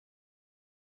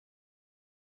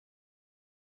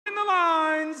in the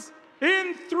lines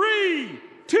in 3,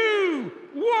 2,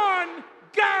 1,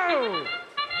 go!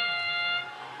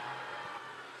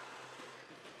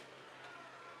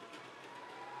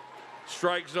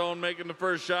 Strike zone making the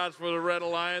first shots for the Red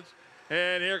Alliance.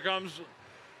 And here comes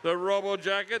the Robo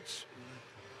Jackets.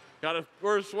 Got a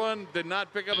first one, did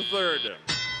not pick up a third.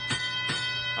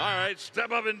 All right,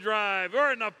 step up and drive.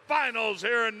 We're in the finals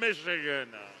here in Michigan.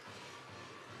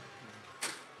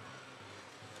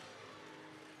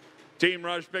 Team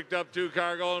Rush picked up 2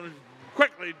 cargo and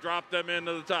quickly dropped them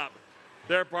into the top.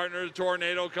 Their partner, the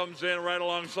Tornado, comes in right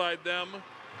alongside them.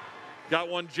 Got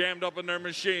one jammed up in their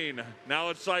machine. Now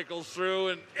it cycles through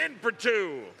and in for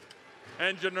 2.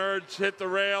 Engine Nerds hit the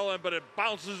rail, but it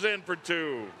bounces in for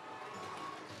 2.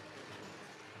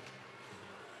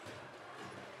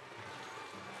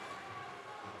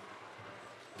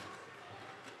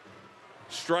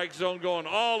 Strike zone going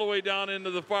all the way down into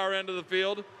the far end of the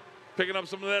field, picking up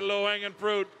some of that low-hanging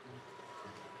fruit.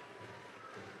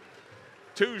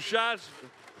 2 shots,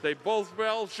 they both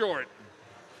fell short.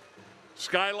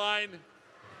 Skyline,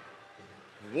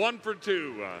 1 for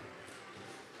 2.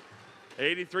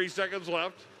 83 seconds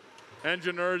left.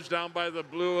 Engine Nerds down by the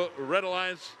Red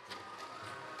Alliance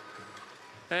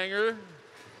hangar.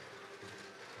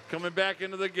 Coming back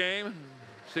into the game.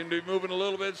 Seem to be moving a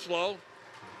little bit slow.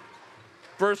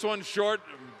 First one short,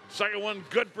 second one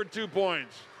good for 2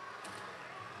 points.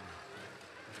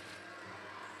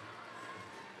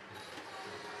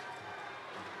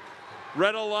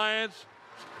 Red Alliance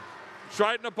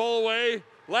trying to pull away.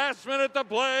 Last minute to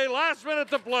play, last minute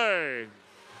to play.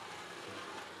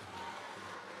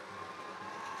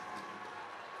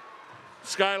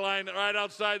 Skyline right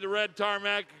outside the red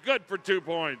tarmac, good for 2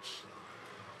 points.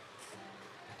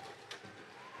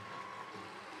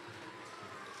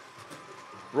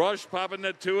 Rush popping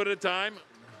at 2 at a time.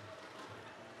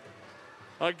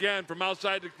 Again from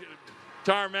outside the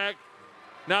tarmac.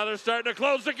 Now they're starting to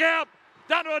close the gap.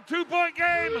 Down to a 2-point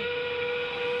game.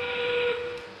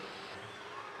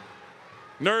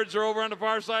 Nerds are over on the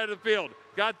far side of the field.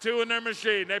 Got 2 in their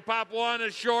machine. They pop 1,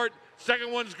 it's short.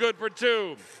 Second one's good for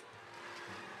 2.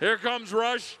 Here comes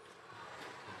Rush.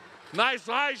 Nice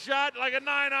high shot like a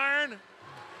 9-iron.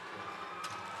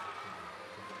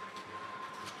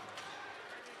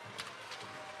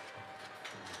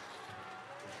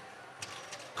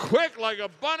 Quick like a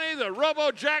bunny, the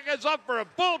Robo Jacket's up for a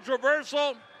full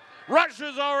traversal. Rush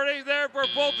is already there for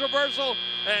full traversal,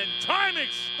 and time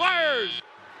expires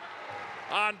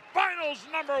on finals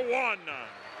number 1.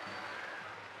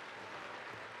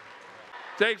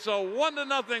 Takes a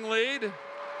 1-0 lead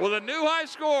with a new high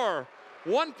score,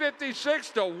 156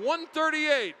 to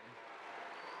 138.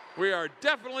 We are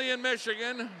definitely in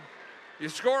Michigan. You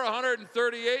score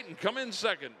 138 and come in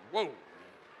second. Whoa.